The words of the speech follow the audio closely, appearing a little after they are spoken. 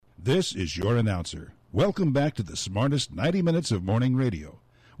This is your announcer. Welcome back to the smartest 90 minutes of morning radio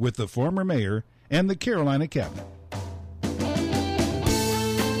with the former mayor and the Carolina Cabinet.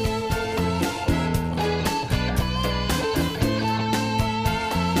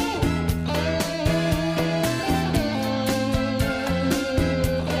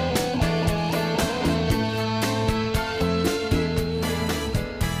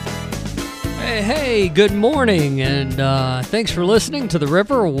 Hey, good morning, and thanks for listening to The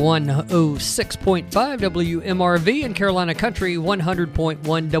River 106.5 WMRV and Carolina Country 100.1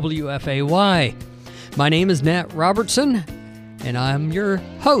 WFAY. My name is Nat Robertson, and I'm your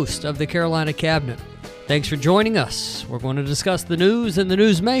host of the Carolina Cabinet. Thanks for joining us. We're going to discuss the news and the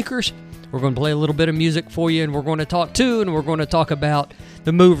newsmakers. We're going to play a little bit of music for you, and we're going to talk too, and we're going to talk about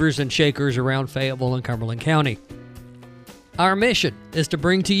the movers and shakers around Fayetteville and Cumberland County. Our mission is to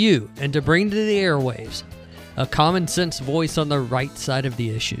bring to you and to bring to the airwaves a common sense voice on the right side of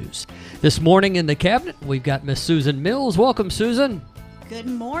the issues. This morning in the cabinet, we've got Miss Susan Mills. Welcome, Susan. Good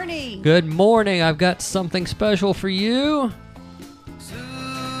morning. Good morning. I've got something special for you.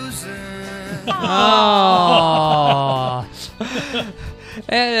 Susan. Oh.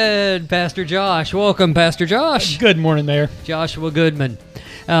 And Pastor Josh. Welcome, Pastor Josh. Good morning, Mayor. Joshua Goodman.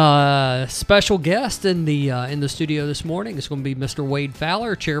 Special guest in the studio this morning is going to be Mr. Wade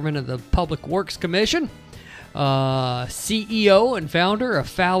Fowler, Chairman of the Public Works Commission, CEO and founder of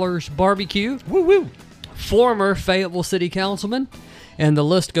Fowler's Barbecue, Woo-woo. former Fayetteville City Councilman, and the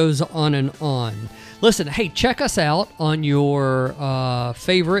list goes on and on. Listen, hey, check us out on your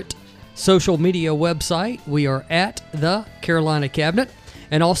favorite social media website. We are at the Carolina Cabinet.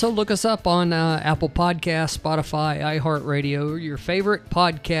 And also look us up on Apple Podcasts, Spotify, iHeartRadio, your favorite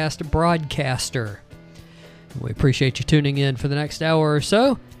podcast broadcaster. We appreciate you tuning in for the next hour or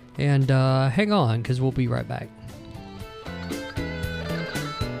so. And hang on, because we'll be right back.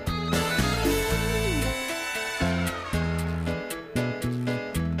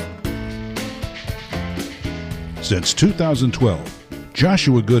 Since 2012,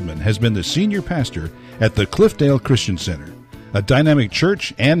 Joshua Goodman has been the senior pastor at the Cliffdale Christian Center, a dynamic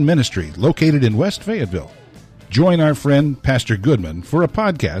church and ministry located in West Fayetteville. Join our friend Pastor Goodman for a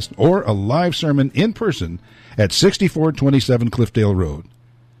podcast or a live sermon in person at 6427 Cliffdale Road.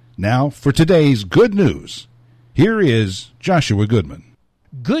 Now for today's good news. Here is Joshua Goodman.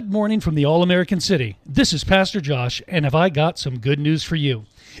 Good morning from the All-American City. This is Pastor Josh, and have I got some good news for you.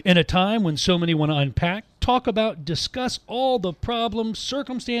 In a time when so many want to unpack, talk about, discuss all the problems,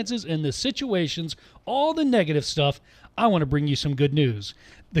 circumstances, and the situations, all the negative stuff, I want to bring you some good news.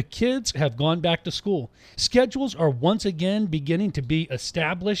 The kids have gone back to school. Schedules are once again beginning to be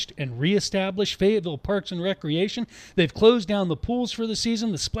established and reestablished. Fayetteville Parks and Recreation, they've closed down the pools for the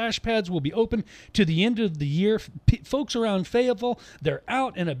season. The splash pads will be open to the end of the year. Folks around Fayetteville, they're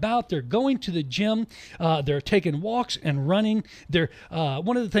out and about. They're going to the gym. They're taking walks and running.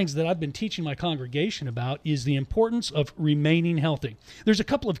 One of the things that I've been teaching my congregation about is the importance of remaining healthy. There's a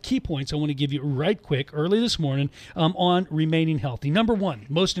couple of key points I want to give you right quick early this morning on remaining healthy. Number one,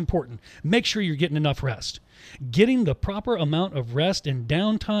 most important, make sure you're getting enough rest. Getting the proper amount of rest and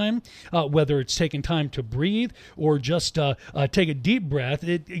downtime, whether it's taking time to breathe or just take a deep breath,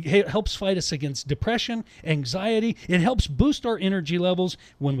 it helps fight us against depression, anxiety. It helps boost our energy levels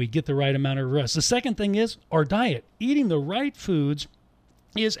when we get the right amount of rest. The second thing is our diet. Eating the right foods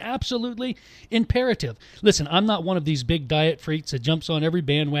is absolutely imperative. Listen, I'm not one of these big diet freaks that jumps on every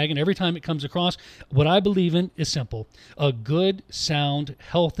bandwagon every time it comes across. What I believe in is simple: a good, sound,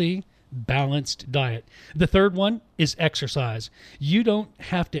 healthy, balanced diet. The third one is exercise. You don't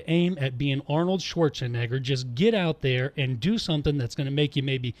have to aim at being Arnold Schwarzenegger. Just get out there and do something that's going to make you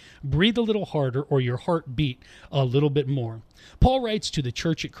maybe breathe a little harder or your heart beat a little bit more. Paul writes to the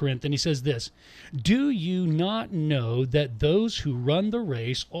church at Corinth, and he says this: "Do you not know that those who run the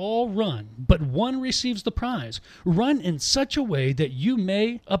race all run, but one receives the prize? Run in such a way that you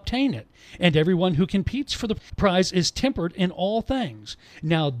may obtain it. And everyone who competes for the prize is tempered in all things.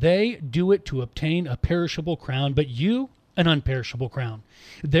 Now they do it to obtain a perishable crown, but you an unperishable crown.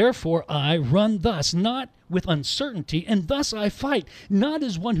 Therefore I run thus, not with uncertainty, and thus I fight, not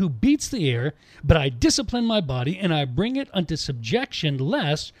as one who beats the air, but I discipline my body, and I bring it unto subjection,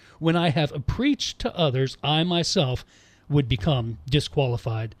 lest, when I have preached to others, I myself would become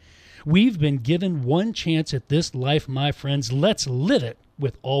disqualified." We've been given one chance at this life, my friends. Let's live it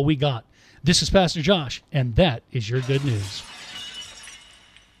with all we got. This is Pastor Josh, and that is your good news.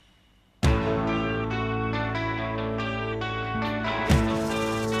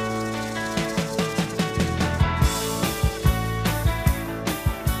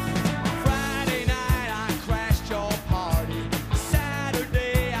 Friday night I crashed your party.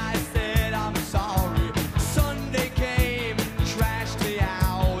 Saturday I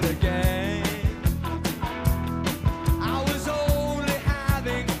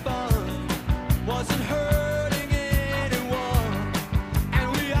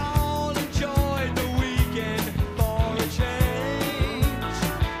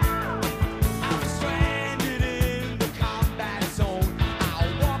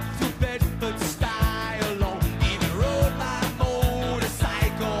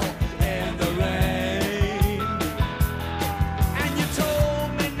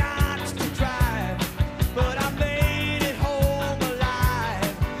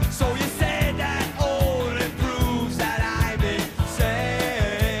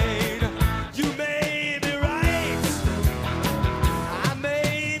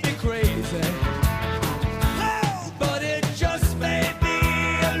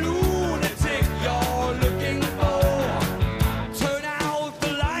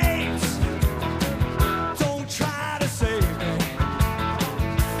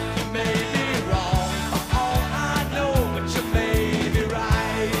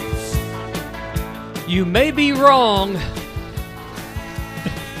You may be wrong.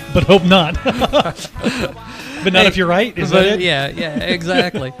 But hope not. But not if you're right. Is that it? Yeah,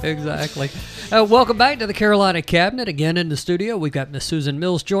 exactly, exactly. Welcome back to the Carolina Cabinet. Again in the studio, we've got Miss Susan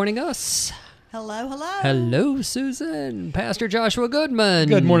Mills joining us. Hello. Hello, Susan. Pastor Joshua Goodman.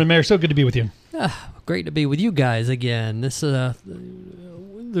 Good morning, Mayor. So good to be with you. Great to be with you guys again.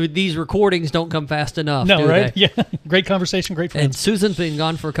 These recordings don't come fast enough. No, do right? They? Yeah. Great conversation, great friends. And Susan's been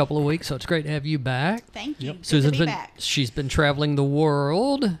gone for a couple of weeks, so it's great to have you back. Thank you. Yep. Good Susan's to be back. She's been traveling the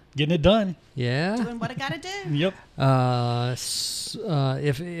world. Getting it done. Yeah. Doing what I got to do. Yep.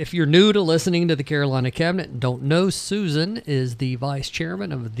 If you're new to listening to the Carolina Cabinet and don't know, Susan is the vice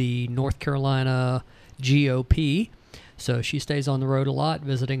chairman of the North Carolina GOP. So she stays on the road a lot,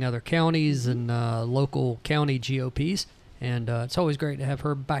 visiting other counties and local county GOPs. And it's always great to have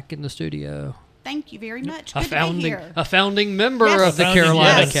her back in the studio. Thank you very much. Good to be here. A founding member Yes. of the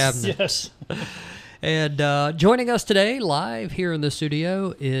Carolina Yes. Cabinet. Yes. And joining us today, live here in the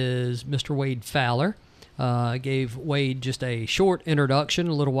studio, is Mr. Wade Fowler. I gave Wade just a short introduction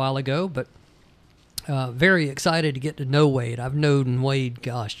a little while ago, but very excited to get to know Wade. I've known Wade,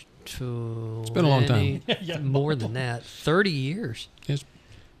 gosh, it's been a long time. More than that, 30 years. It's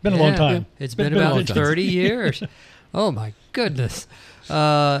Been a long time. It's been a about long time. 30 years. Oh my goodness!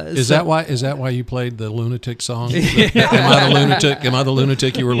 Is that why you played the lunatic song? Am I the lunatic? Am I the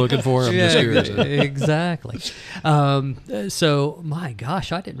lunatic you were looking for? I'm just curious. Exactly. So my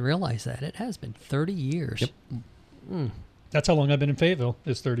gosh, I didn't realize that it has been 30 years. Yep. That's how long I've been in Fayetteville,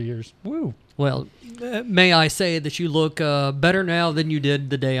 is 30 years. Woo. Well, may I say that you look better now than you did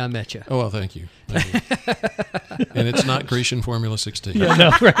the day I met you. Oh, well, thank you. And it's not Grecian Formula 16. Yeah,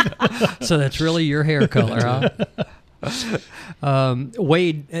 no, right. So that's really your hair color, huh?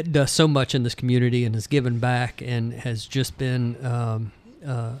 Wade does so much in this community and has given back and has just been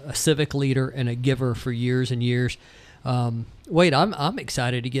a civic leader and a giver for years and years. Wade, I'm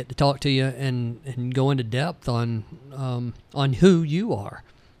excited to get to talk to you and go into depth on who you are.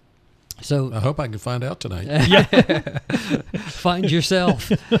 So I hope I can find out tonight. find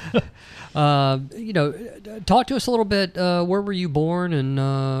yourself. Talk to us a little bit. Where were you born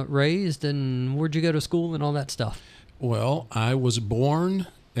and raised, and where'd you go to school and all that stuff? Well, I was born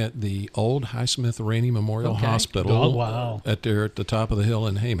at the old Highsmith Rainey Memorial Okay. Hospital. Oh, wow. At the top of the hill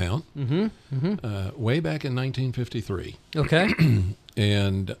in Haymount. Mm-hmm. Way back in 1953. Okay.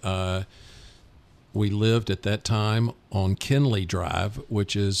 And we lived at that time on Kinley Drive,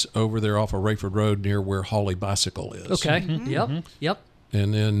 which is over there off of Rayford Road near where Hawley Bicycle is. Okay. Mm-hmm. Yep.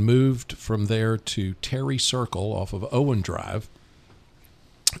 And then moved from there to Terry Circle off of Owen Drive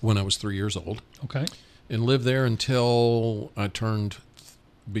when I was 3 years old. Okay. And lived there until I turned,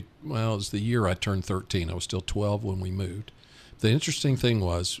 it was the year I turned 13. I was still 12 when we moved. The interesting thing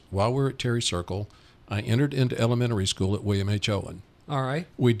was, while we were at Terry Circle, I entered into elementary school at William H. Owen. All right.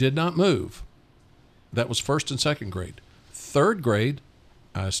 We did not move. That was first and second grade. Third grade,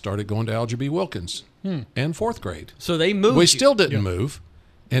 I started going to Alger B. Wilkins. And fourth grade. So they moved. We you. still didn't move.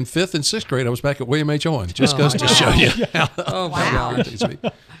 And fifth and sixth grade, I was back at William H. Owen. Just goes to show you. Oh my gosh.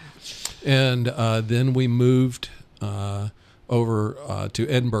 And then we moved over to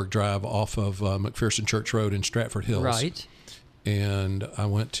Edinburgh Drive off of McPherson Church Road in Stratford Hills. Right. And I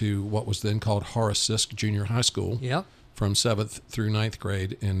went to what was then called Horace Sisk Junior High School. Yep. From 7th through 9th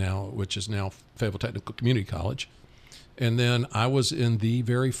grade, which is now Fayetteville Technical Community College. And then I was in the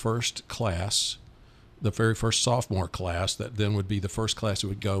very first class, the very first sophomore class, that then would be the first class that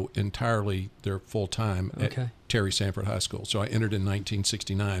would go entirely there full time at Terry Sanford High School. So I entered in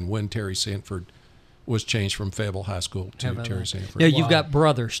 1969 when Terry Sanford was changed from Fayetteville High School to Terry Sanford. Now, you've got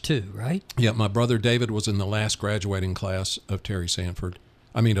brothers too, right? Yeah, my brother David was in the last graduating class of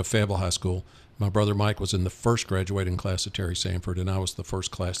of Fayetteville High School. My brother Mike was in the first graduating class of Terry Sanford, and I was the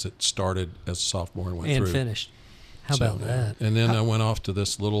first class that started as a sophomore and went through. And finished. How about that? And then I went off to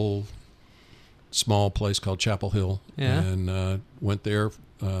this little small place called Chapel Hill, and went there,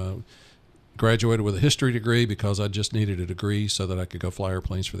 graduated with a history degree because I just needed a degree so that I could go fly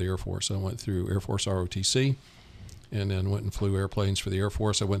airplanes for the Air Force. I went through Air Force ROTC, and then went and flew airplanes for the Air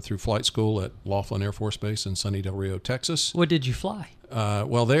Force. I went through flight school at Laughlin Air Force Base in Sunny Del Rio, Texas. What did you fly?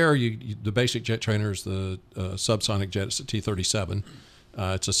 There, the basic jet trainer is the subsonic jet. It's a T-37.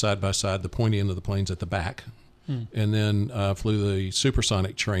 It's a side-by-side. The pointy end of the plane's at the back. And then flew the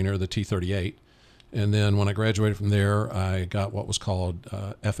supersonic trainer, the T-38. And then when I graduated from there, I got what was called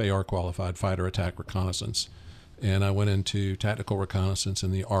FAR qualified, Fighter Attack Reconnaissance. And I went into tactical reconnaissance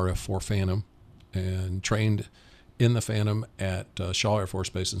in the RF-4 Phantom and trained in the Phantom at Shaw Air Force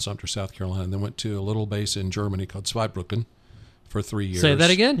Base in Sumter, South Carolina. And then went to a little base in Germany called Zweibrücken for 3 years. Say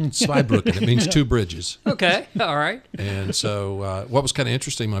that again? Zweibrücken. It means two bridges. Okay. All right. And so what was kind of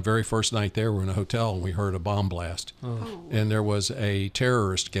interesting, my very first night there, we were in a hotel and we heard a bomb blast. Oh. And there was a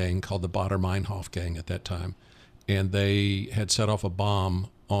terrorist gang called the Baader-Meinhof gang at that time. And they had set off a bomb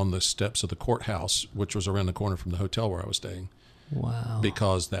on the steps of the courthouse, which was around the corner from the hotel where I was staying. Wow.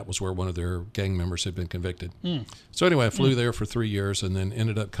 Because that was where one of their gang members had been convicted. So anyway, I flew there for 3 years and then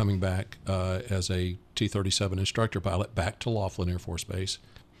ended up coming back as a T-37 instructor pilot back to Laughlin Air Force Base.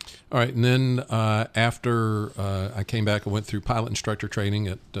 All right, and then after I came back, I went through pilot instructor training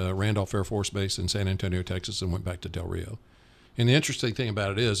at Randolph Air Force Base in San Antonio, Texas, and went back to Del Rio. And the interesting thing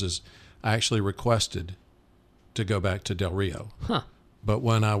about it is I actually requested to go back to Del Rio. Huh. But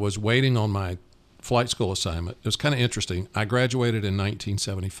when I was waiting on my flight school assignment, it was kind of interesting. I graduated in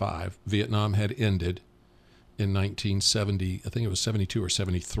 1975. Vietnam had ended in 1970, I think it was 72 or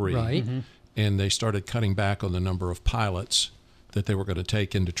 73. Right. Mm-hmm. And they started cutting back on the number of pilots that they were going to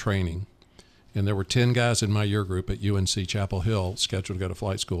take into training. And there were 10 guys in my year group at UNC Chapel Hill scheduled to go to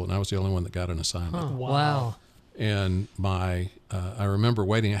flight school, and I was the only one that got an assignment. Oh, wow. And I remember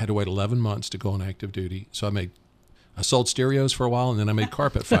waiting. I had to wait 11 months to go on active duty. So I sold stereos for a while, and then I made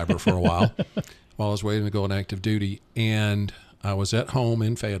carpet fiber for a while I was waiting to go on active duty. And I was at home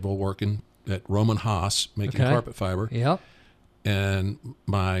in Fayetteville working at Roman Haas making carpet fiber. Yep. And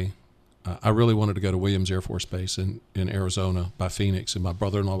I really wanted to go to Williams Air Force Base in Arizona by Phoenix. And my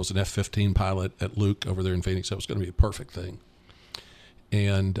brother-in-law was an F-15 pilot at Luke over there in Phoenix. That was going to be a perfect thing.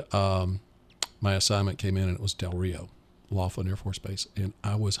 And my assignment came in, and it was Del Rio, Laughlin Air Force Base, and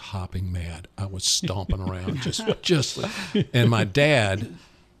I was hopping mad. I was stomping around, just. And my dad,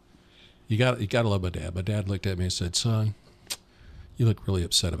 you got to love my dad. My dad looked at me and said, "Son, you look really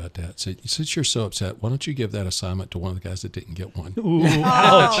upset about that. So, since you're so upset, why don't you give that assignment to one of the guys that didn't get one?" Ooh,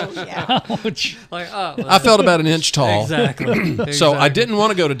 Oh, yeah. ouch. Like, oh, I felt about an inch tall. exactly. So I didn't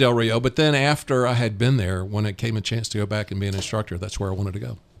want to go to Del Rio, but then after I had been there, when it came a chance to go back and be an instructor, that's where I wanted to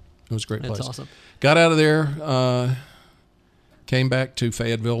go. It was a great place. That's awesome. Got out of there, came back to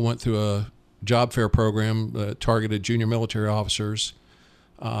Fayetteville, went through a job fair program, targeted junior military officers,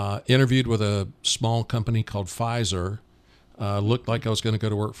 interviewed with a small company called Pfizer. Looked like I was going to go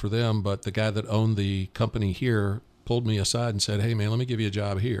to work for them, but the guy that owned the company here pulled me aside and said, "Hey, man, let me give you a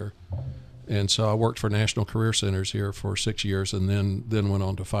job here." And so I worked for National Career Centers here for 6 years, and then went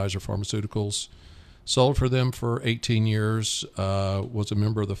on to Pfizer Pharmaceuticals. Sold for them for 18 years, was a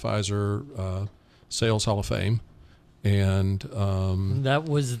member of the Pfizer Sales Hall of Fame. And That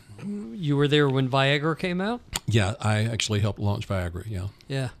was, you were there when Viagra came out? yeah, I actually helped launch Viagra, yeah.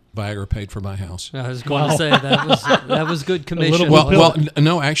 Yeah. Viagra paid for my house. I was going to say that was good commission. Well,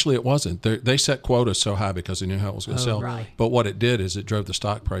 no, actually it wasn't. They set quotas so high because they knew how it was going to sell. Right. But what it did is it drove the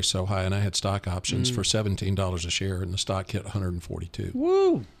stock price so high, and I had stock options for $17 a share, and the stock hit $142.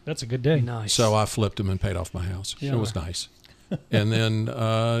 Woo! That's a good day. Nice. So I flipped them and paid off my house. Yeah. It was nice. And then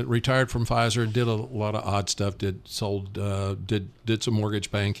retired from Pfizer, did a lot of odd stuff. Did some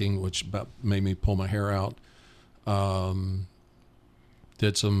mortgage banking, which about made me pull my hair out.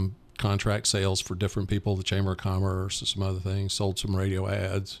 Did some contract sales for different people, the Chamber of Commerce, and some other things. Sold some radio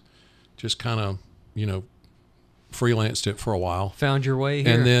ads. Just kind of, freelanced it for a while. Found your way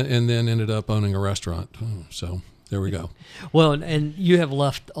here. And then ended up owning a restaurant. So there we go. Well, and you have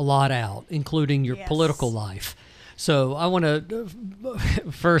left a lot out, including your Yes. political life. So I want to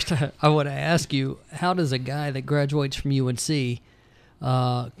first ask you, how does a guy that graduates from UNC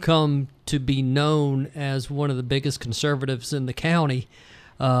come to be known as one of the biggest conservatives in the county,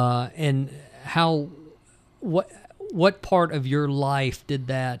 and what part of your life did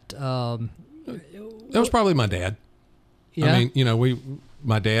that? That was probably my dad. Yeah? I mean,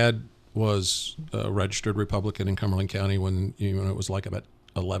 my dad was a registered Republican in Cumberland County when it was like about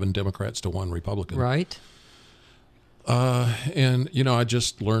 11 Democrats to 1 Republican. Right. And I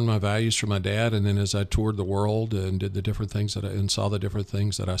just learned my values from my dad, and then as I toured the world and did the different things and saw the different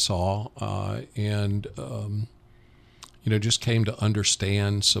things that I saw, just came to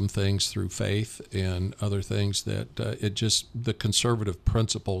understand some things through faith and other things that the conservative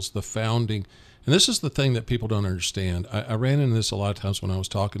principles, the founding. And this is the thing that people don't understand. I ran into this a lot of times when I was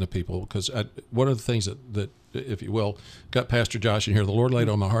talking to people, because one of the things that, if you will, got Pastor Josh in here, the Lord laid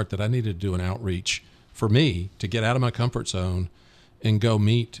on my heart that I needed to do an outreach for me to get out of my comfort zone and go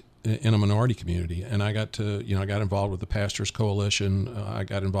meet in a minority community. And I got to, I got involved with the Pastors Coalition. I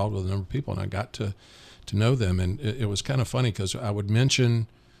got involved with a number of people, and I got to know them. And it was kind of funny because I would mention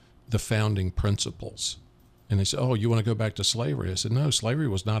the founding principles. And they said, "Oh, you want to go back to slavery?" I said, "No, slavery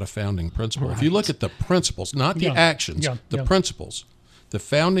was not a founding principle." Right. If you look at the principles, not the actions, the principles, the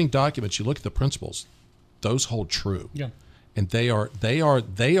founding documents, you look at the principles, those hold true. Yeah. and they are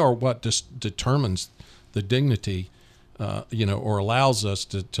what determines the dignity, or allows us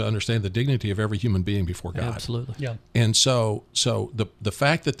to understand the dignity of every human being before God. Absolutely. Yeah. And so the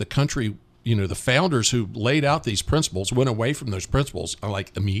fact that the country, the founders who laid out these principles went away from those principles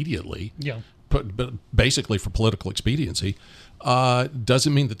like immediately. Yeah. But basically for political expediency,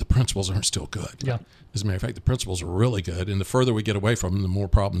 doesn't mean that the principles aren't still good. Yeah. As a matter of fact, the principles are really good, and the further we get away from them, the more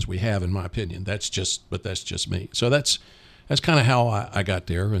problems we have, in my opinion. That's just me. So that's kind of how I got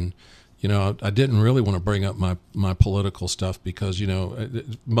there, and I didn't really want to bring up my political stuff because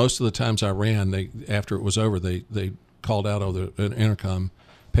most of the times I ran, after it was over, they called out over the intercom,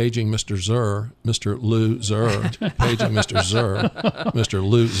 paging Mr. Lou Zur, paging Mr. Zur, Mr.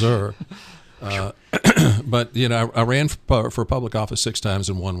 Lou Zur. But I ran for public office 6 times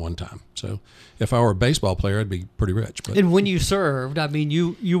and won 1 time. So if I were a baseball player, I'd be pretty rich. But. And when you served, I mean,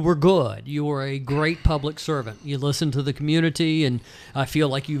 you were good. You were a great public servant. You listened to the community, and I feel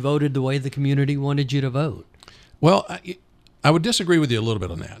like you voted the way the community wanted you to vote. Well, I would disagree with you a little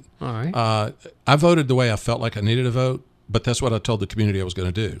bit on that. All right. I voted the way I felt like I needed to vote, but that's what I told the community I was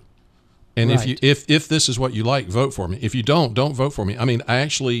going to do. And right. if this is what you like, vote for me. If you don't vote for me. I mean, I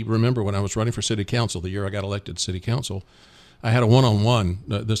actually remember when I was running for city council, the year I got elected to city council, I had a one-on-one.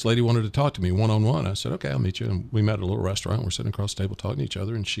 This lady wanted to talk to me one-on-one. I said, okay, I'll meet you. And we met at a little restaurant. We're sitting across the table talking to each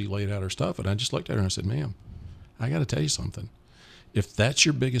other, and she laid out her stuff. And I just looked at her and I said, ma'am, I got to tell you something. If that's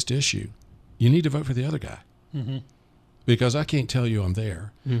your biggest issue, you need to vote for the other guy. Mm-hmm. Because I can't tell you I'm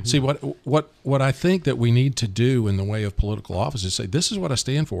there. Mm-hmm. See, what I think that we need to do in the way of political office is say, this is what I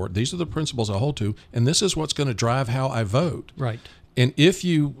stand for, these are the principles I hold to, and this is what's going to drive how I vote. Right. And if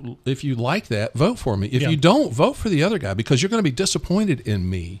you like that, vote for me. If you don't, vote for the other guy, because you're going to be disappointed in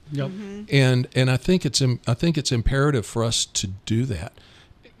me. Yep. Mm-hmm. And I think it's imperative for us to do that.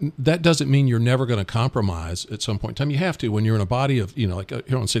 That doesn't mean you're never going to compromise at some point in time. You have to when you're in a body of, like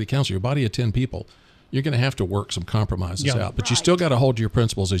here on city council, you're a body of 10 people. You're going to have to work some compromises out, but you still got to hold to your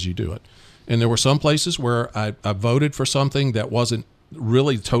principles as you do it. And there were some places where I voted for something that wasn't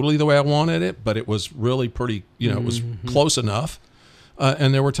really totally the way I wanted it, but it was really pretty, it was close enough.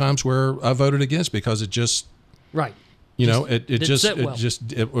 And there were times where I voted against because it just, right.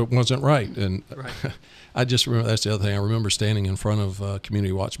 It wasn't right. And right. I just remember, that's the other thing. I remember standing in front of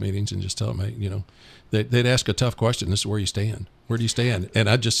community watch meetings and just telling me, they'd ask a tough question. This is where you stand. Where do you stand? And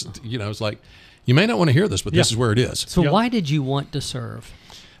I just, it's like, you may not want to hear this, but this is where it is. So why did you want to serve?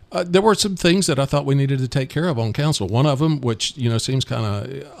 There were some things that I thought we needed to take care of on council. One of them, which, seems kind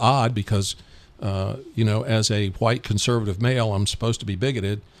of odd because, as a white conservative male, I'm supposed to be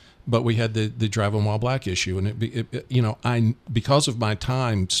bigoted, but we had the driving while black issue. And, because of my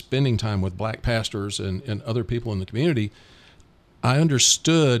spending time with black pastors and other people in the community, I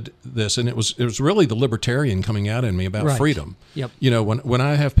understood this, and it was really the libertarian coming out in me about freedom. Yep. When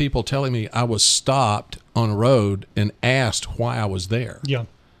I have people telling me I was stopped on a road and asked why I was there,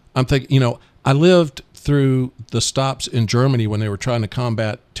 I'm thinking, I lived through the stops in Germany when they were trying to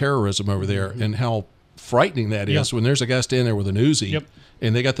combat terrorism over there, and how frightening that is when there's a guy standing there with an Uzi,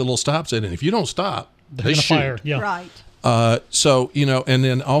 and they got the little stops in, and if you don't stop, they shoot. Fire. Yeah. Right. And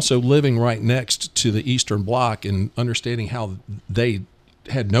then also living right next to the Eastern Bloc and understanding how they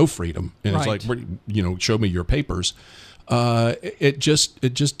had no freedom. And it's like, show me your papers. It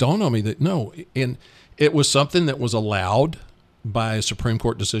just dawned on me that no. And it was something that was allowed by a Supreme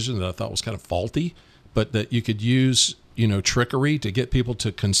Court decision that I thought was kind of faulty, but that you could use, trickery to get people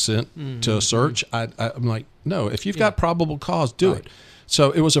to consent to a search. I'm like, no, if you've got probable cause, do it. So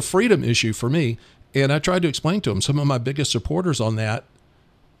it was a freedom issue for me. And I tried to explain to them, some of my biggest supporters on that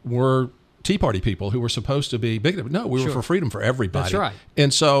were Tea Party people who were supposed to be bigoted. No, we were for freedom for everybody. That's right.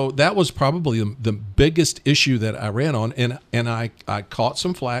 And so that was probably the biggest issue that I ran on. And I caught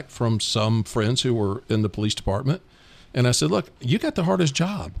some flack from some friends who were in the police department. And I said, look, you got the hardest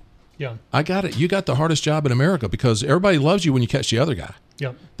job. Yeah. I got it. You got the hardest job in America because everybody loves you when you catch the other guy.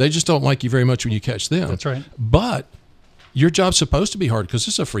 Yep. They just don't like you very much when you catch them. That's right. But your job's supposed to be hard because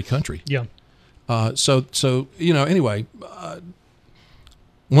this is a free country. Yeah. Anyway,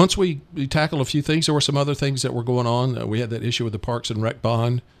 once we tackled a few things, there were some other things that were going on. We had that issue with the Parks and Rec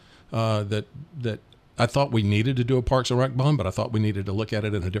bond that I thought we needed to do a Parks and Rec bond, but I thought we needed to look at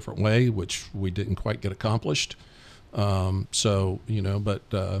it in a different way, which we didn't quite get accomplished. I told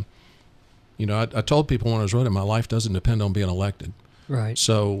people when I was running, my life doesn't depend on being elected. Right.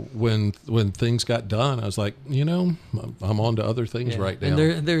 So when things got done, I was like, I'm on to other things right now.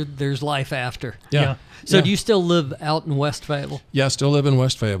 And there's life after. Yeah. So do you still live out in West Fayetteville? Yeah, I still live in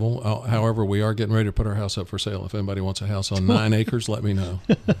West Fayetteville. However, we are getting ready to put our house up for sale. If anybody wants a house on 9 acres, let me know.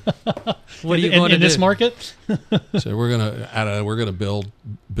 What are you going to do? In this market? So we're gonna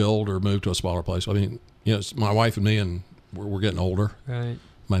build or move to a smaller place. I mean, it's my wife and me, and we're getting older. Right.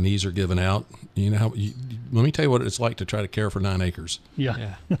 My knees are giving out. Let me tell you what it's like to try to care for 9 acres.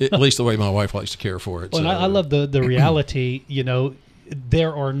 Yeah. At least the way my wife likes to care for it. Well, I love the reality.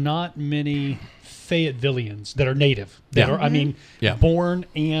 There are not many Fayettevilleans that are native. That are, born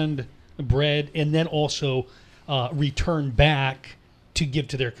and bred, and then also return back to give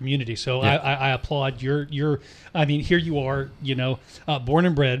to their community. So I applaud your. I mean, here you are, born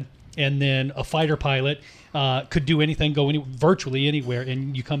and bred, and then a fighter pilot, could do anything, go virtually anywhere,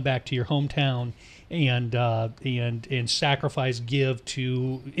 and you come back to your hometown and sacrifice, give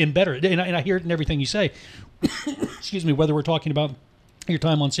to better it. And I hear it in everything you say. Excuse me, whether we're talking about your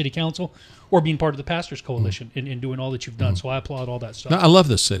time on city council or being part of the Pastors Coalition and doing all that you've done. So I applaud all that stuff. No, I love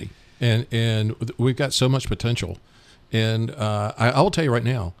this city, and we've got so much potential. And I will tell you right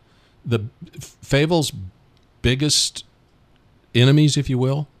now, the Fayetteville's biggest enemies, if you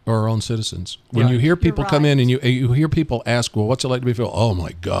will, are our own citizens. When you hear people come in and you hear people ask, well, what's it like to be Fayetteville? Oh,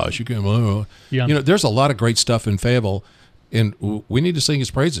 my gosh, you can. There's a lot of great stuff in Fayetteville, and we need to sing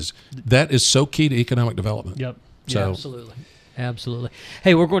its praises. That is so key to economic development. Yep. So, Absolutely.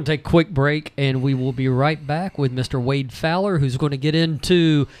 Hey, we're going to take a quick break, and we will be right back with Mr. Wade Fowler, who's going to get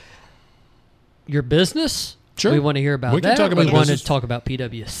into your business. Sure. We want to hear about we that. Can talk about we want to talk about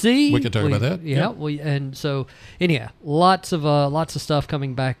PwC. We can talk about that. Yeah. And so, anyhow, lots of stuff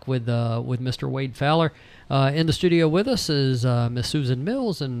coming back with Mr. Wade Fowler. In the studio with us is Miss Susan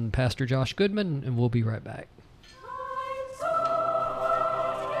Mills and Pastor Josh Goodman, and we'll be right back.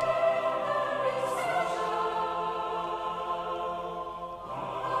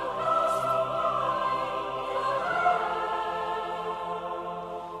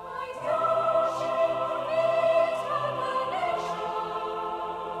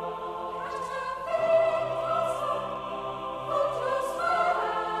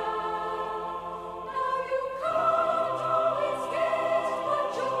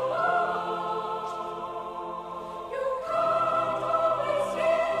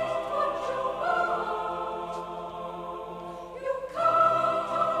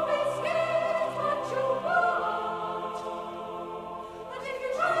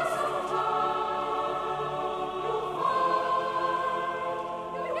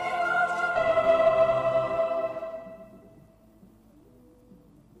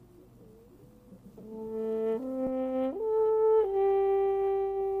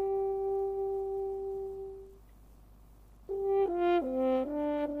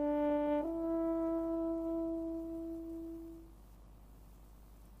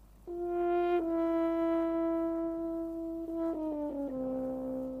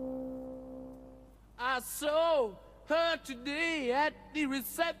 I saw her today at the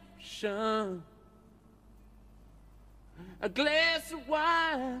reception, a glass of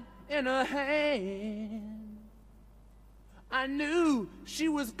wine in her hand. I knew she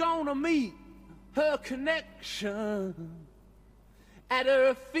was gonna meet her connection. At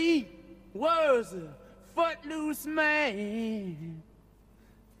her feet was a footloose man.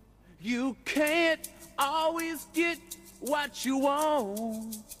 You can't always get what you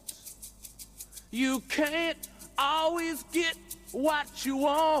want. You can't always get what you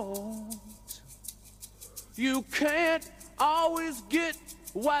want. You can't always get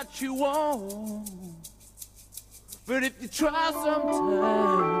what you want. But if you try sometimes,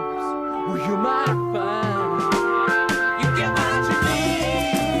 well, you might find you get what you need.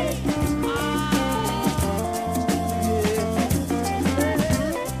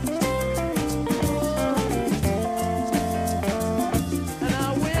 And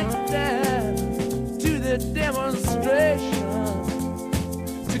I went down to the demonstration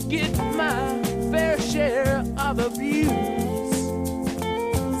to get my fair share of abuse,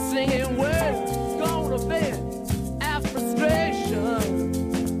 singing words gonna vent our frustration.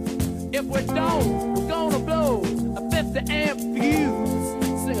 If we don't, we're gonna blow a 50 amp fuse.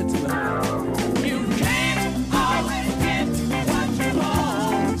 Sing it to me. You can't always get what you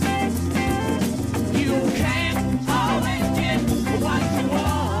want. You can't always get what you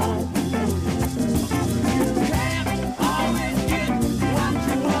want. You can't always get what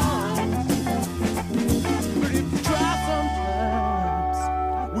you want. But if you try sometimes,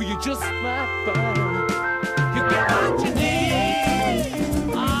 well, you just might find you get what you need.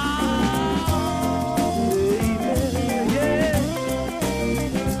 Oh,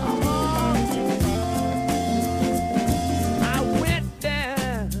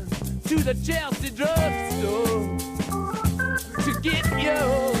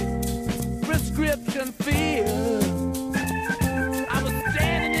 can feel. I was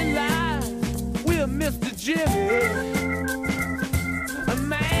standing in line with Mr. Jimmy. A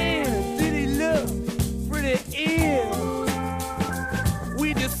man, did he look pretty ill?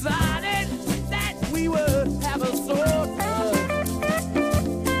 We decided that we would have a soda.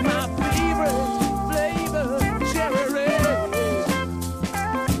 My favorite flavor, cherry red.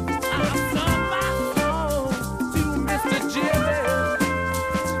 I sung my song to Mr. Jimmy.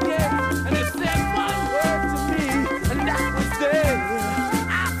 Yeah, and he said one word to me, and that was there.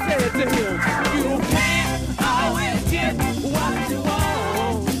 I said to him, you can't always get what you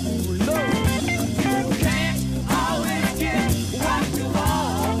want. Lord, you can't always get what you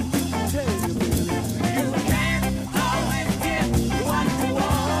want. Tell you, baby, you can't always get what you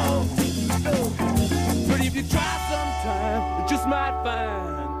want. Lord, but if you try sometime, you just might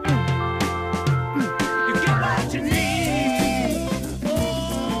find you get what you need.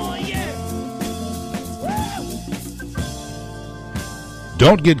 Oh, yeah. Woo!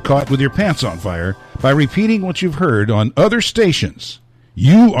 Don't get caught with your pants on fire by repeating what you've heard on other stations.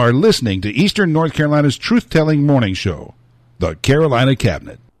 You are listening to Eastern North Carolina's truth-telling morning show, The Carolina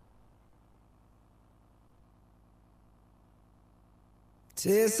Cabinet.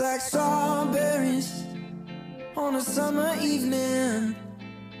 Tastes like strawberries on a summer evening,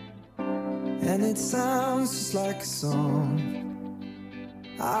 and it sounds just like a song.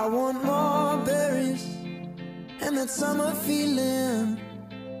 I want more berries and that summer feeling.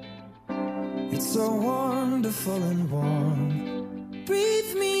 It's so wonderful and warm.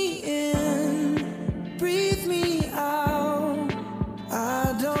 Breathe me in, breathe me out.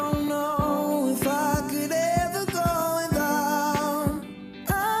 I don't know if I could ever go without.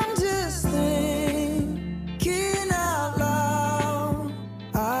 I'm just thinking out loud.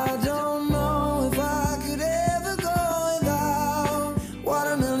 I don't know if I could ever go without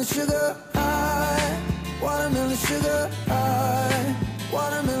watermelon sugar high, watermelon sugar high,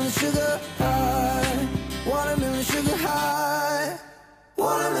 watermelon sugar high, watermelon sugar high,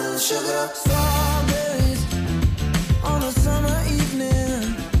 watermelon sugar. Strawberries on a summer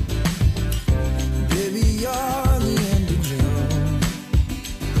evening. Baby, you're the end of June.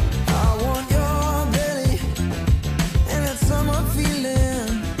 I want your belly and that summer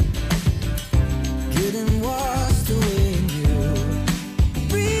feeling, getting washed away in you.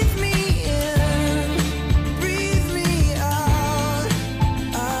 Breathe me in, breathe me out.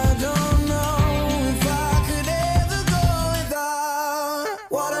 I don't know if I could ever go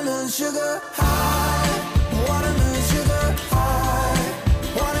without watermelon sugar high, watermelon sugar high,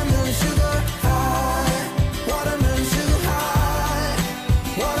 watermelon sugar high, watermelon sugar high,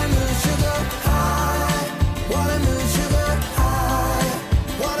 watermelon sugar high, watermelon sugar high,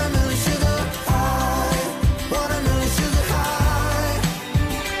 watermelon sugar high, watermelon sugar high.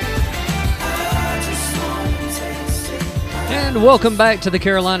 I just want to taste it. And welcome back to the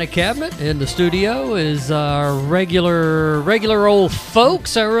Carolina Cabinet. In the studio is our regular old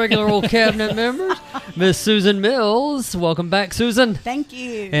folks, our regular old cabinet members, Miss Susan Mills. Welcome back, Susan. Thank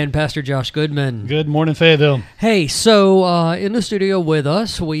you. And Pastor Josh Goodman. Good morning, Fayetteville. Hey, so in the studio with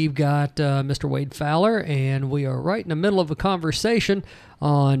us, we've got Mr. Wade Fowler, and we are right in the middle of a conversation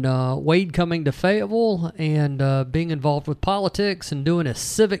on Wade coming to Fayetteville and being involved with politics and doing a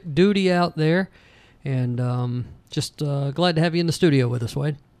civic duty out there. And just glad to have you in the studio with us,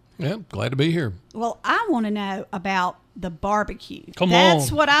 Wade. Yeah, glad to be here. Well, I want to know about the barbecue. Come That's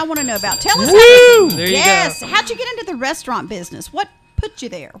on. what I want to know about. Tell us. Woo! There you Yes. go. How'd you get into the restaurant business? What put you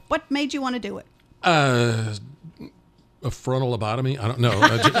there? What made you want to do it? A frontal lobotomy? I don't know.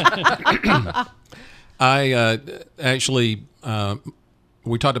 I actually,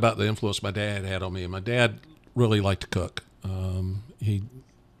 we talked about the influence my dad had on me, and my dad really liked to cook.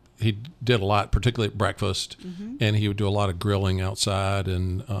 He did a lot, particularly at breakfast, and he would do a lot of grilling outside,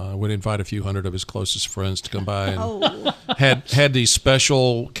 and would invite a few hundred of his closest friends to come by, and had these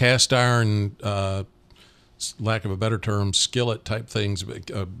special cast iron, lack of a better term, skillet type things.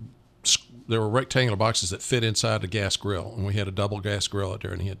 There were rectangular boxes that fit inside a gas grill, and we had a double gas grill out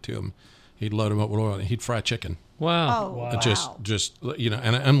there, and he had two of them. He'd load them up with oil, and he'd fry chicken. Wow. Oh, wow. Just and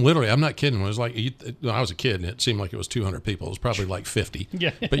I'm not kidding. When it was like when I was a kid, and it seemed like it was 200 people. It was probably like 50.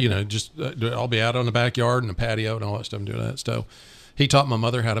 Yeah. But just I'll be out on the backyard and the patio and all that stuff and doing that stuff. He taught my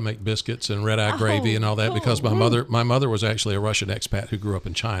mother how to make biscuits and red eye gravy and all that because my mother was actually a Russian expat who grew up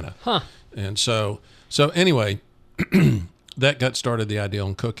in China. Huh. And so anyway, that got started the idea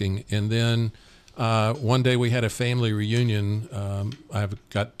on cooking, and then. One day we had a family reunion. I've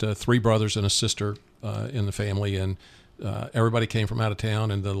got three brothers and a sister in the family, and everybody came from out of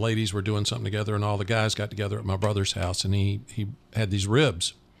town, and the ladies were doing something together, and all the guys got together at my brother's house, and he had these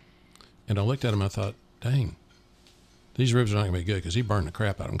ribs. And I looked at him, I thought, dang, these ribs are not going to be good, because he burned the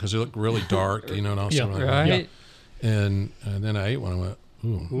crap out of them because they look really dark, and all Yeah. stuff like that. Right. And then I ate one. I went,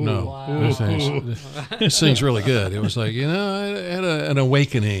 ooh, no, wow. this thing's really good. It was like, I had an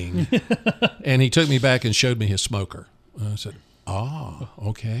awakening. And he took me back and showed me his smoker. I said,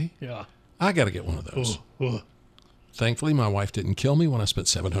 okay. Yeah. I got to get one of those. Oh. Thankfully, my wife didn't kill me when I spent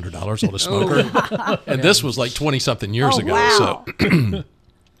 $700 on a smoker. And this was like 20-something years ago. Wow.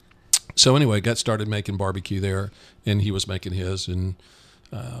 So anyway, got started making barbecue there, and he was making his, and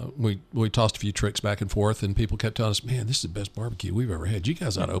we tossed a few tricks back and forth, and people kept telling us, man, this is the best barbecue we've ever had. You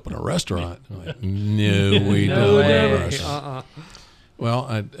guys ought to open a restaurant. I'm like, no, we No don't. way. Well,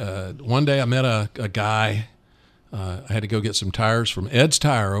 one day I met a guy. I had to go get some tires from Ed's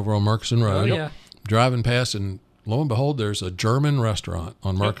Tire over on Murchison Road. Oh, yeah. Driving past, and lo and behold, there's a German restaurant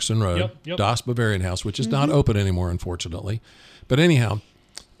on Murchison Road, Yep. Das Bavarian House, which is not open anymore, unfortunately. But anyhow,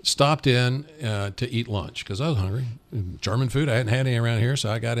 stopped in to eat lunch because I was hungry. German food, I hadn't had any around here, so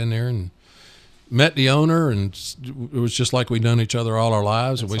I got in there and met the owner, and it was just like we'd known each other all our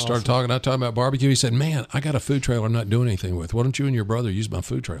lives. And we started talking. I talking about barbecue. He said, "Man, I got a food trailer I'm not doing anything with. Why don't you and your brother use my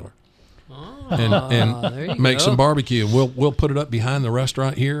food trailer there you and make go. some barbecue? And we'll put it up behind the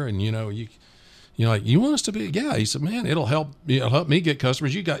restaurant here, and like, you want us to be?" Yeah, he said, "Man, it'll help me get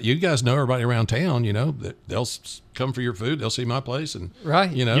customers. You guys know everybody around town. That they'll come for your food. They'll see my place, and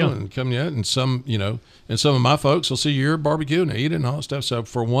Right. and come and some and some of my folks will see your barbecue and they eat it and all that stuff." So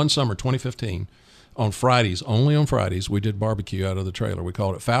for one summer, 2015, on Fridays, only on Fridays, we did barbecue out of the trailer. We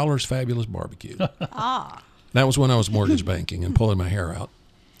called it Fowler's Fabulous Barbecue. That was when I was mortgage banking and pulling my hair out.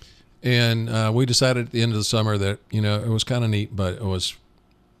 And we decided at the end of the summer that it was kind of neat, but it was.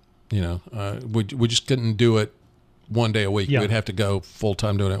 We just couldn't do it one day a week. Yeah. We'd have to go full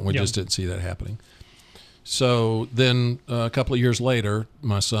time doing it, and we just didn't see that happening. So then a couple of years later,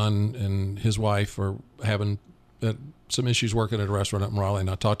 my son and his wife are having some issues working at a restaurant up in Raleigh, and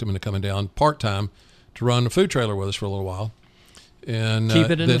I talked him into coming down part-time to run a food trailer with us for a little while. And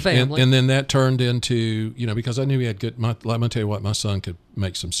Keep it in the family. And then that turned into, because I knew he had good, let me tell you what, my son could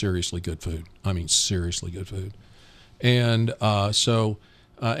make some seriously good food. I mean, seriously good food. And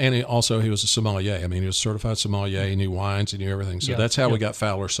and he was a sommelier. I mean, he was a certified sommelier. He knew wines. He knew everything. So that's how we got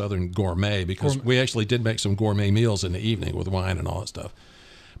Fowler Southern Gourmet, because we actually did make some gourmet meals in the evening with wine and all that stuff.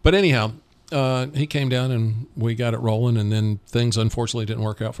 But anyhow, he came down and we got it rolling. And then things unfortunately didn't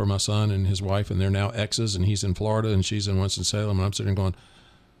work out for my son and his wife, and they're now exes. And he's in Florida and she's in Winston-Salem. And I'm sitting there going,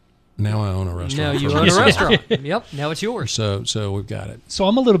 now I own a Now restaurant. you own a restaurant. Yep. Now it's yours. So we've got it. So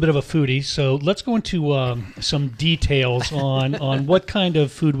I'm a little bit of a foodie, so let's go into some details on what kind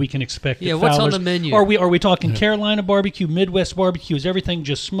of food we can expect. Yeah, at what's on Fowler's. the menu? Are we talking Carolina barbecue, Midwest barbecue? Is everything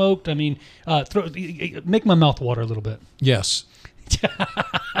just smoked? I mean, make my mouth water a little bit. Yes.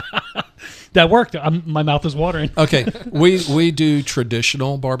 That worked. My mouth is watering. Okay, we do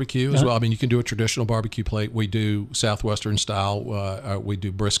traditional barbecue as well. I mean, you can do a traditional barbecue plate. We do Southwestern style. We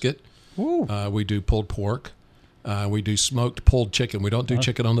do brisket. We do pulled pork. We do smoked pulled chicken. We don't do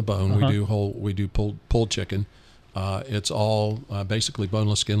chicken on the bone. We do pulled chicken. It's all basically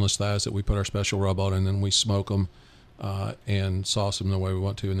boneless, skinless thighs that we put our special rub on, and then we smoke them and sauce them the way we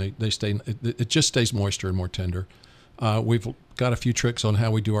want to, and they stay. It just stays moister and more tender. We've got a few tricks on how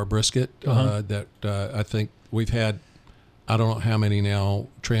we do our brisket that I think we've had. I don't know how many now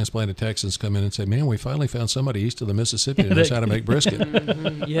transplanted Texans come in and say, "Man, we finally found somebody east of the Mississippi who knows how to make brisket."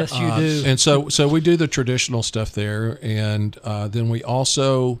 Yes, you do. And so we do the traditional stuff there, and then we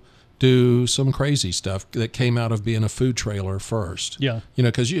also do some crazy stuff that came out of being a food trailer first. Yeah.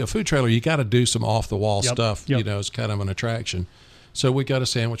 Because a food trailer, you got to do some off the wall stuff. Yep. It's kind of an attraction. So we got a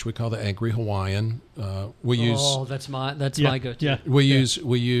sandwich we call the Angry Hawaiian. We use that's my go-to. Yeah. we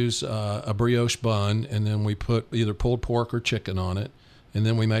use a brioche bun, and then we put either pulled pork or chicken on it, and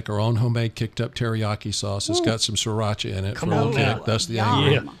then we make our own homemade kicked up teriyaki sauce. It's got some sriracha in it for a little kick. That's the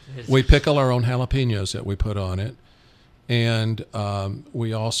Angry. Yeah. We pickle our own jalapenos that we put on it, and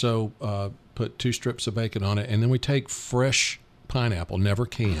we also put 2 strips of bacon on it, and then we take fresh pineapple, never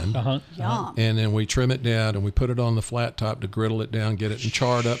canned, Yum. and then we trim it down and we put it on the flat top to griddle it down, get it and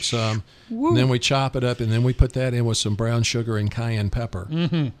charred up some. And then we chop it up, and then we put that in with some brown sugar and cayenne pepper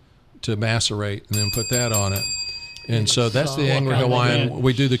to macerate, and then put that on it. And so that's the Angry Hawaiian.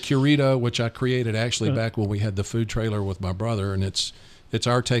 We do the curito, which I created actually back when we had the food trailer with my brother, and it's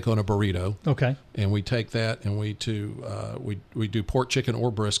our take on a burrito. Okay. And we take that and we do pork, chicken,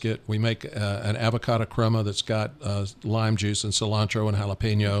 or brisket. We make an avocado crema that's got lime juice and cilantro and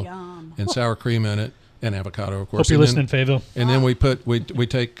jalapeno and sour cream in it, and avocado, of course. Hope you're listening, Favo. And then we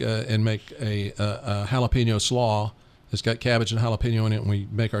take and make a jalapeno slaw, It's got cabbage and jalapeno in it, and we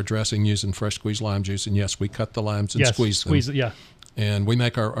make our dressing using fresh squeezed lime juice. And yes, we cut the limes and squeeze them. Yeah. And we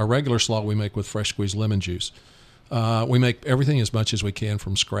make our regular slaw we make with fresh squeezed lemon juice. We make everything as much as we can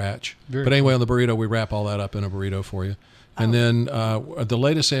from scratch. But anyway, on the burrito, we wrap all that up in a burrito for you. And then the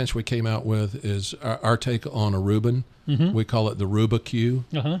latest sandwich we came out with is our take on a Reuben. We call it the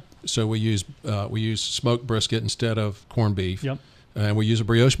Rubacue. So we use smoked brisket instead of corned beef. And we use a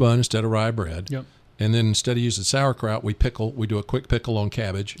brioche bun instead of rye bread. And then instead of using sauerkraut, we do a quick pickle on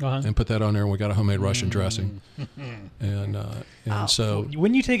cabbage and put that on there, and we got a homemade Russian dressing. And so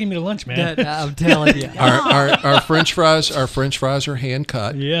when you taking me to lunch, man? I'm telling you, our French fries are hand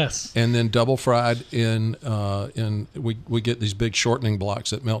cut. Yes. And then double fried in we get these big shortening blocks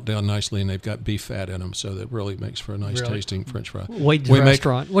that melt down nicely, and they've got beef fat in them, so that really makes for a nice tasting French fry. Wait,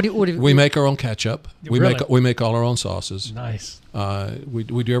 restaurant. We make our own ketchup. We make all our own sauces. Nice.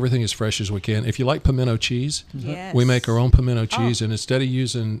 We do everything as fresh as we can. If you like pimento cheese, Yes. we make our own pimento cheese, and instead of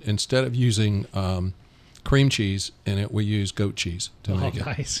using cream cheese in it, we use goat cheese to make it.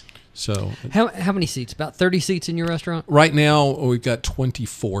 Nice. So How many seats? About 30 seats in your restaurant? right now we've got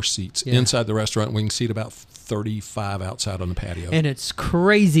 24 seats inside the restaurant. We can seat about 35 outside on the patio. And it's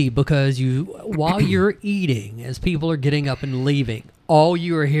crazy because while you're eating, as people are getting up and leaving, all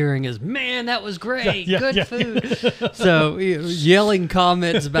you are hearing is, "Man, that was great, good food." So yelling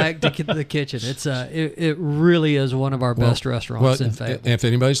comments back to the kitchen. It's it really is one of our best restaurants in Fayetteville. If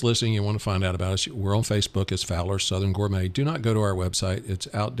anybody's listening, you want to find out about us, we're on Facebook as Fowler Southern Gourmet. Do not go to our website; it's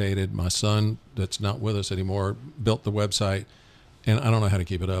outdated. My son, that's not with us anymore, built the website, and I don't know how to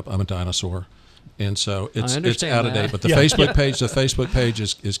keep it up. I'm a dinosaur, and so it's out of date. But the Facebook page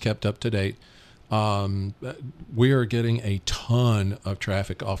is kept up to date. We are getting a ton of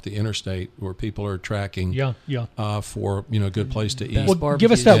traffic off the interstate where people are tracking for a good place to eat. Well,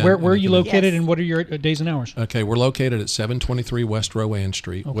 give us that. Where are you located, and what are your days and hours? Okay, we're located at 723 West Rowan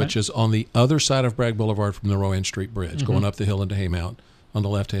Street, which is on the other side of Bragg Boulevard from the Rowan Street Bridge, going up the hill into Haymount on the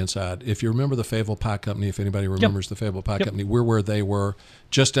left-hand side. If you remember the Fayetteville Pie Company, if anybody remembers the Fayetteville Pie Company, we're where they were,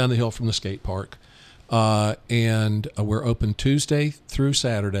 just down the hill from the skate park. And we're open Tuesday through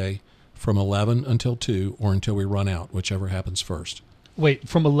Saturday from 11 until 2 or until we run out, whichever happens first. Wait,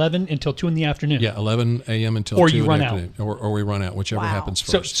 from 11 until 2 in the afternoon? Yeah, 11 a.m. until 2 in the afternoon. Or we run out, whichever happens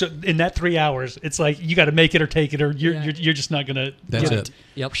first. So in that 3 hours, it's like you got to make it or take it, or you're just not going to That's get it.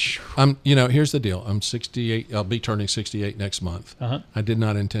 Yep. Here's the deal. I'm 68. I'll be turning 68 next month. I did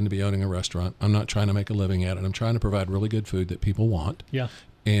not intend to be owning a restaurant. I'm not trying to make a living at it. I'm trying to provide really good food that people want. Yeah.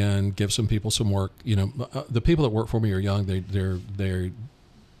 And give some people some work. The people that work for me are young. They're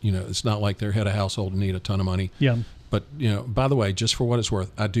it's not like they're head of household and need a ton of money. Yeah. But by the way, just for what it's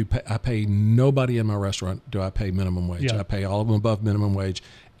worth, I pay nobody in my restaurant do I pay minimum wage. Yeah. I pay all of them above minimum wage,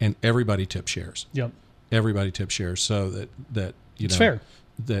 and everybody tip shares. Yep. Everybody tip shares, so that it's fair.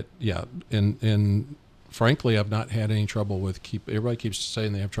 And frankly, I've not had any trouble with everybody keeps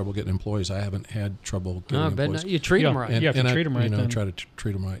saying they have trouble getting employees. I haven't had trouble getting employees. You treat them right. If you treat them right, then try to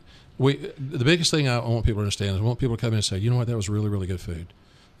treat them right. The biggest thing I want people to understand is I want people to come in and say, you know what, that was really, really good food.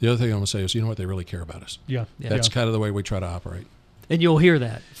 The other thing I want to say is, you know what, they really care about us. Yeah. That's kind of the way we try to operate. And you'll hear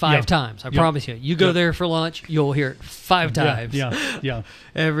that 5 times. I promise you. You go there for lunch, you'll hear it 5 times. Yeah.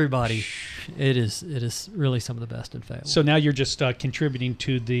 Everybody. It is really some of the best in Fayetteville. So now you're just contributing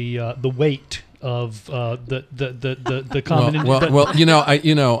to the weight of the common.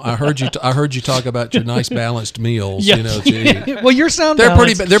 I heard you talk about your nice balanced meals. Well, your sound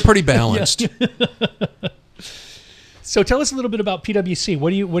they're pretty balanced. So tell us a little bit about PwC. What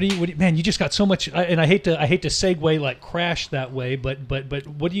do you man, you just got so much, and I hate to segue like crash that way, but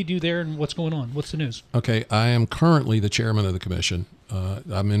what do you do there, and what's going on? What's the news? Okay, I am currently the chairman of the commission.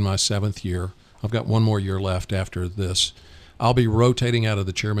 I'm in my 7th year. I've got 1 more year left after this. I'll be rotating out of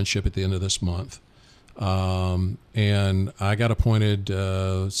the chairmanship at the end of this month. And I got appointed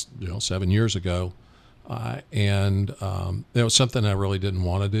 7 years ago. And it was something I really didn't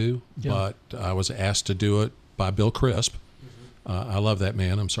want to do, but I was asked to do it by Bill Crisp. I love that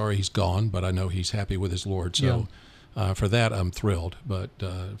man. I'm sorry he's gone, but I know he's happy with his Lord. So for that, I'm thrilled. But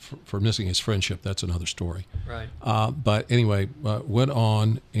for missing his friendship, that's another story. Right. But anyway, went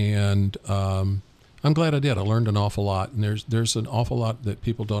on, and I'm glad I did. I learned an awful lot. And there's an awful lot that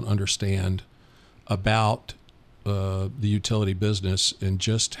people don't understand about the utility business and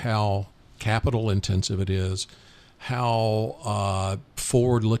just how capital intensive it is, how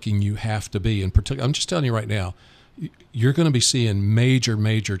forward-looking you have to be. In particular, I'm just telling you right now, you're going to be seeing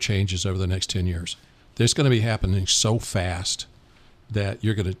major changes over the next 10 years. There's going to be happening so fast that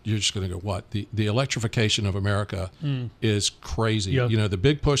you're just gonna go, what? The electrification of America is crazy. Yeah. You know, the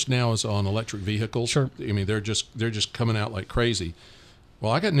big push now is on electric vehicles. Sure. I mean, they're just coming out like crazy.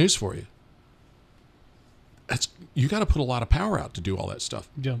 Well, I got news for you. You got to put a lot of power out to do all that stuff.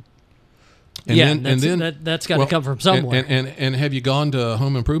 Yeah. That's got to come from somewhere. And have you gone to a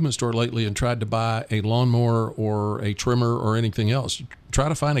home improvement store lately and tried to buy a lawnmower or a trimmer or anything else? Try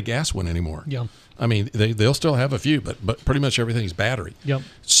to find a gas one anymore. Yeah. I mean, they'll still have a few, but pretty much everything's battery. Yep.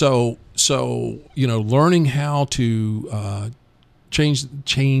 So learning how to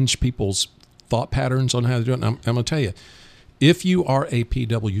change people's thought patterns on how to do it. And I'm going to tell you, if you are a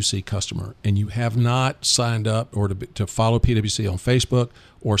PwC customer and you have not signed up or to follow PwC on Facebook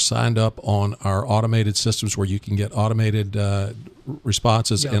or signed up on our automated systems where you can get automated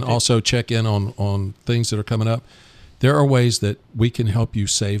responses and also check in on things that are coming up, there are ways that we can help you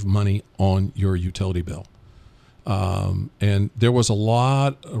save money on your utility bill. And there was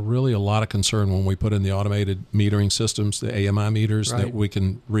really a lot of concern when we put in the automated metering systems, the AMI meters that we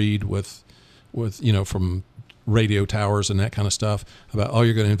can read with from radio towers and that kind of stuff about, oh,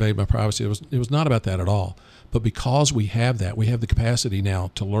 you're going to invade my privacy. It was not about that at all. But because we have that, we have the capacity now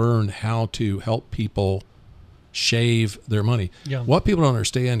to learn how to help people shave their money. Yeah. What people don't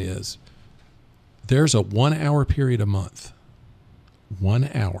understand is there's a 1 hour period a month, 1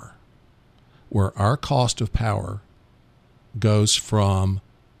 hour, where our cost of power goes from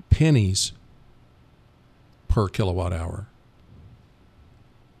pennies per kilowatt hour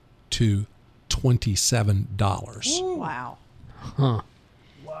to $27. Wow. Huh.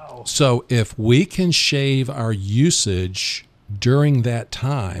 So if we can shave our usage during that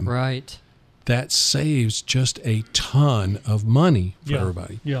time, Right. that saves just a ton of money for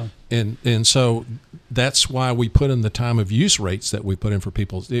everybody. Yeah. And so that's why we put in the time of use rates that we put in for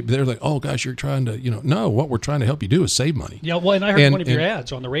people. They're like, oh gosh, you're trying to, no, what we're trying to help you do is save money. Yeah, well, and I heard one of your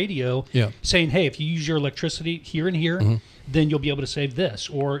ads on the radio saying, hey, if you use your electricity here and here, then you'll be able to save this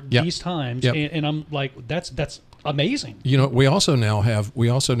or these times. And I'm like, that's amazing. We also now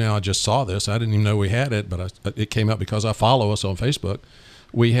I just saw this. I didn't even know we had it, but it came up because I follow us on Facebook.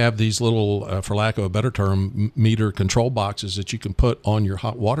 We have these little, for lack of a better term, meter control boxes that you can put on your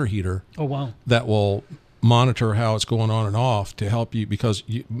hot water heater. Oh, wow. That will monitor how it's going on and off to help you, because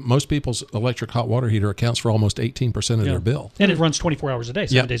most people's electric hot water heater accounts for almost 18% of their bill. And it runs 24 hours a day,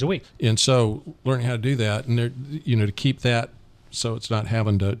 7 days a week. And so learning how to do that and to keep that so it's not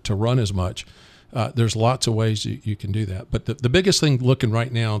having to run as much. There's lots of ways you can do that. But the biggest thing looking right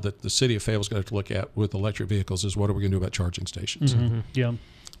now that the city of Fayetteville is going to have to look at with electric vehicles is what are we going to do about charging stations? Mm-hmm. Yeah.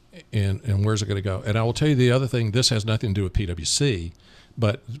 And where's it going to go? And I will tell you the other thing, this has nothing to do with PwC,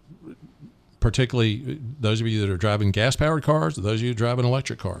 but particularly those of you that are driving gas-powered cars, those of you driving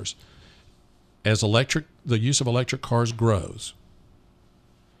electric cars, as the use of electric cars grows,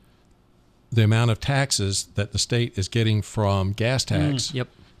 the amount of taxes that the state is getting from gas tax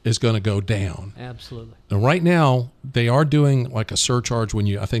is going to go down. Absolutely. And right now, they are doing like a surcharge when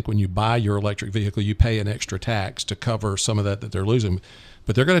you buy your electric vehicle, you pay an extra tax to cover some of that they're losing.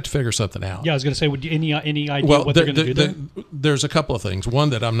 But they're going to have to figure something out. Yeah, I was going to say, any idea what they're going to do there? There's a couple of things.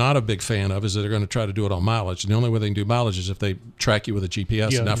 One that I'm not a big fan of is that they're going to try to do it on mileage. And the only way they can do mileage is if they track you with a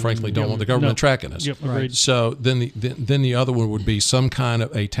GPS. And I frankly don't want the government tracking us. Yep, right. So then the other one would be some kind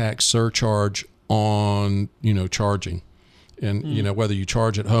of a tax surcharge on charging. And, whether you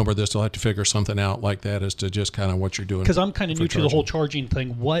charge at home or this, they'll have to figure something out like that as to just kind of what you're doing. Because I'm kind of new to the whole charging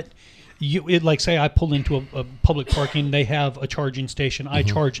thing. Say I pull into a public parking, they have a charging station.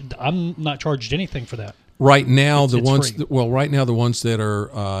 I'm not charged anything for that. Right now, the ones that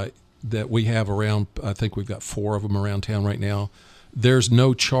are that we have around, I think we've got 4 of them around town right now. There's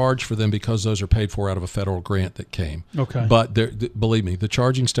no charge for them because those are paid for out of a federal grant that came. Okay. But believe me, the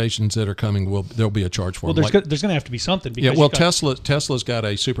charging stations that are coming there'll be a charge for them. Well, there's going to have to be something. Because Tesla's got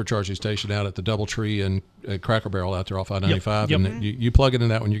a supercharging station out at the DoubleTree and Cracker Barrel out there off I-95, and you plug into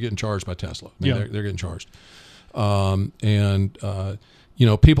that when you're getting charged by Tesla. They're getting charged. People are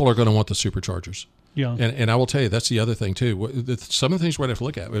going to want the superchargers. Yeah. And I will tell you, that's the other thing too. Some of the things we're going to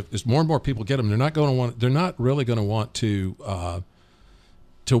have to look at is more and more people get them. They're not really going to want to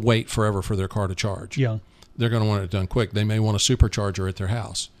wait forever for their car to charge. Yeah. They're going to want it done quick. They may want a supercharger at their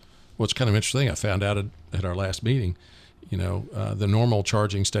house. What's kind of interesting, I found out at our last meeting, the normal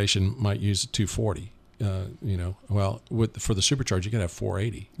charging station might use a 240. For the supercharger, you can have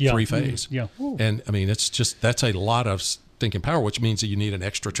 480, 3-phase. Yeah. And I mean, that's a lot of stinking power, which means that you need an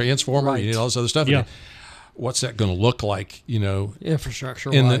extra transformer. You need all this other stuff. Yeah. What's that going to look like, infrastructure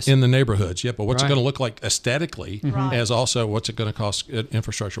in the neighborhoods? Yeah, but what's it going to look like aesthetically, Right. as also what's it going to cost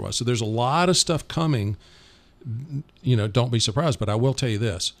infrastructure wise? So there's a lot of stuff coming don't be surprised. But I will tell you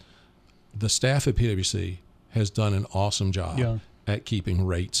this: the staff at PwC has done an awesome job at keeping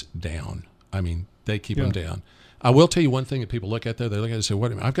rates down. I mean, they keep them down. I will tell you one thing that people look at there. They look at it and say,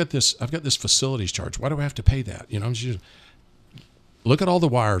 "Wait a minute, I've got this facilities charge. Why do I have to pay that?" Look at all the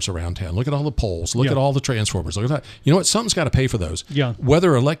wires around town. Look at all the poles. Look at all the transformers. Look at that. You know what? Something's got to pay for those. Yeah.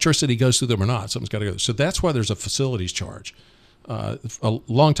 Whether electricity goes through them or not, something's got to go. So that's why there's a facilities charge. A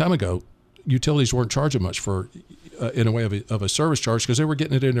long time ago, utilities weren't charging much for, in a way of a service charge, because they were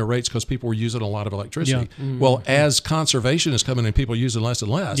getting it in their rates because people were using a lot of electricity. Yeah. Mm-hmm. Well, as conservation is coming and people are using less and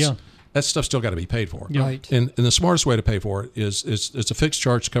less, that stuff's still got to be paid for. Yeah. Right. And the smartest way to pay for it is it's a fixed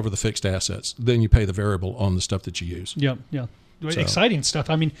charge to cover the fixed assets. Then you pay the variable on the stuff that you use. Yeah, yeah. So. Exciting stuff.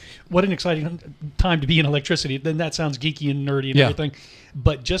 I mean, what an exciting time to be in electricity. Then that sounds geeky and nerdy and everything,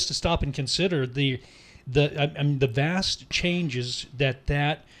 but just to stop and consider the vast changes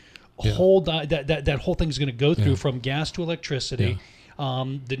that whole that whole thing is going to go through, from gas to electricity,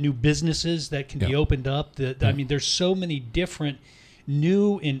 the new businesses that can be opened up. I mean, there's so many different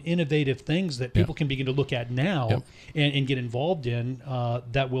new and innovative things that people can begin to look at now and get involved in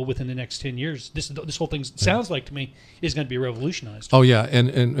that will, within the next 10 years, this whole thing sounds like to me is going to be revolutionized. Oh, yeah.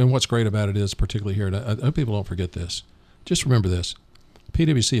 And what's great about it is, particularly here, and I hope people don't forget this, just remember this,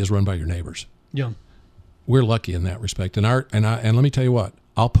 PwC is run by your neighbors. Yeah. We're lucky in that respect. And let me tell you what,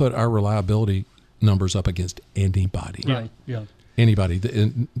 I'll put our reliability numbers up against anybody. Right. Yeah. Anybody.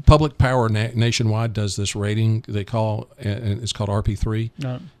 Public Power nationwide does this rating they call, and it's called RP3,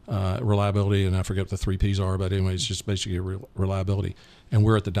 reliability, and I forget what the 3 Ps are, but anyway, it's just basically reliability. And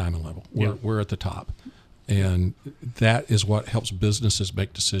we're at the diamond level. We're at the top. And that is what helps businesses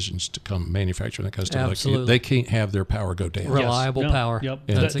make decisions to come manufacture that kind of stuff. Absolutely. They can't have their power go down. Reliable power. Yep.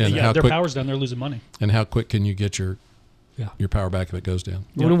 And their power's down, they're losing money. And how quick can you get your power back if it goes down?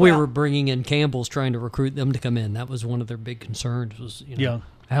 When we were bringing in Campbell's, trying to recruit them to come in, that was one of their big concerns, was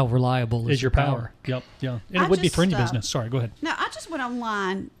how reliable is your power. Yep. Yeah. And it would be for any business. Sorry, go ahead. No, I just went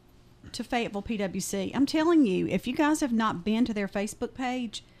online to Fayetteville PwC. I'm telling you, if you guys have not been to their Facebook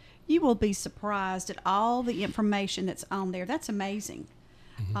page, you will be surprised at all the information that's on there. That's amazing.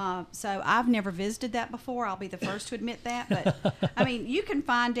 Mm-hmm. So I've never visited that before. I'll be the first to admit that. But, I mean, you can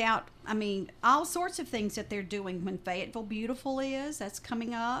find out, all sorts of things that they're doing when Fayetteville Beautiful is. That's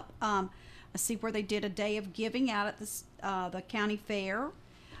coming up. I see where they did a day of giving out at the county fair.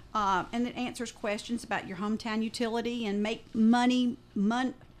 And it answers questions about your hometown utility and Make Money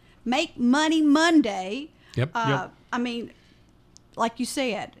Monday. Yep. Like you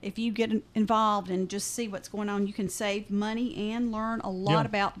said, if you get involved and just see what's going on, you can save money and learn a lot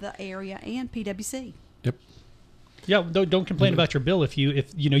about the area and PwC. Yep. Yeah, don't complain about your bill if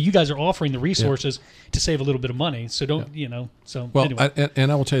you guys are offering the resources to save a little bit of money. So anyway.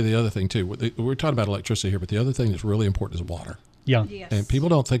 And I will tell you the other thing too. We're talking about electricity here, but the other thing that's really important is water. Yeah. Yes. And people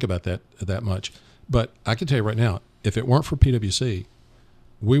don't think about that much. But I can tell you right now, if it weren't for PwC,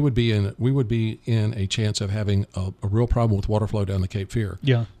 we would be in a chance of having a real problem with water flow down the Cape Fear.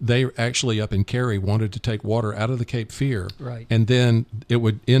 Yeah. They actually up in Cary wanted to take water out of the Cape Fear, right, and then it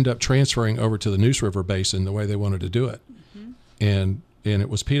would end up transferring over to the Neuse River Basin the way they wanted to do it. Mm-hmm. And it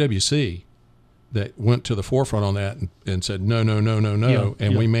was PwC that went to the forefront on that and said no,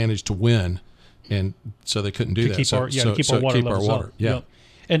 and we managed to win, and so they couldn't do that. Keep our water levels up. Yeah. Yep.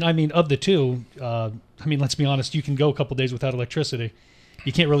 And of the two, let's be honest, you can go a couple days without electricity.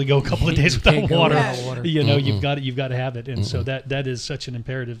 You can't really go a couple of days without water. You've got to have it, and so that is such an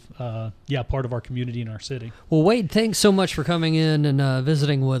imperative, part of our community and our city. Well, Wade, thanks so much for coming in and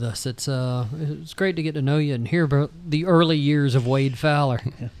visiting with us. It's great to get to know you and hear about the early years of Wade Fowler.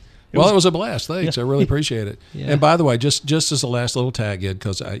 It was a blast. Thanks, I really appreciate it. Yeah. And by the way, just as a last little tag in,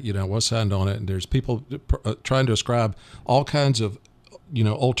 because I was signed on it, and there's people trying to ascribe all kinds of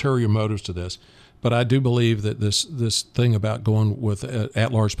ulterior motives to this. But I do believe that this thing about going with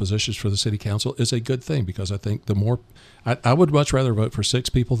at-large positions for the city council is a good thing, because I think I would much rather vote for 6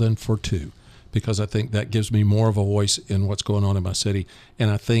 people than for 2, because I think that gives me more of a voice in what's going on in my city, and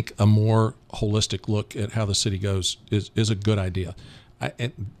I think a more holistic look at how the city goes is a good idea.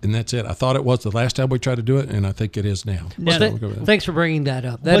 And that's it. I thought it was the last time we tried to do it, and I think it is now. Thanks for bringing that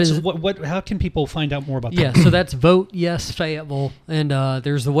up. How can people find out more about that? Yeah, so that's Vote Yes Fayetteville, and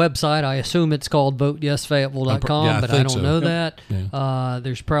there's the website. I assume it's called voteyesfayetteville.com, but I don't know that. Yeah.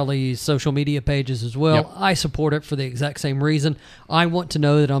 There's probably social media pages as well. Yep. I support it for the exact same reason. I want to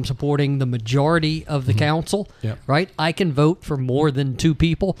know that I'm supporting the majority of the council, right? I can vote for more than 2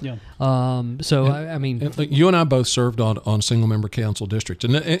 people. Yeah. You and I both served on single-member council districts,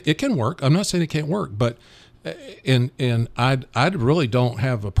 and it can work. I'm not saying it can't work, but And I really don't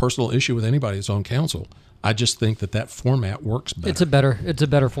have a personal issue with anybody that's on council. I just think that format works better. It's a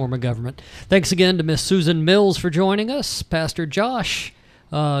better form of government. Thanks again to Miss Susan Mills for joining us. Pastor Josh,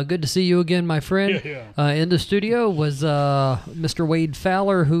 good to see you again, my friend. In the studio was Mr. Wade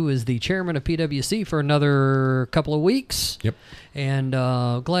Fowler, who is the chairman of PWC for another couple of weeks. Yep. And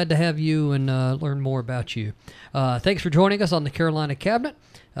glad to have you and learn more about you. Thanks for joining us on the Carolina Cabinet.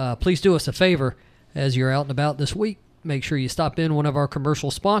 Please do us a favor as you're out and about this week. Make sure you stop in one of our commercial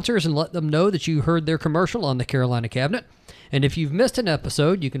sponsors and let them know that you heard their commercial on the Carolina Cabinet. And if you've missed an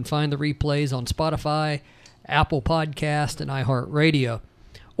episode, you can find the replays on Spotify, Apple Podcast, and iHeartRadio,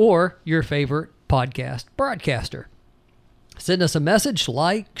 or your favorite podcast broadcaster. Send us a message,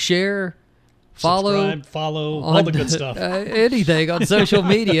 like, share, Subscribe, follow, all the good stuff. Anything on social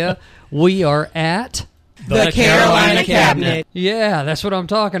media. We are at The Carolina Cabinet. Yeah, that's what I'm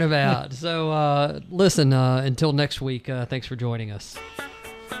talking about. So listen, until next week, thanks for joining us.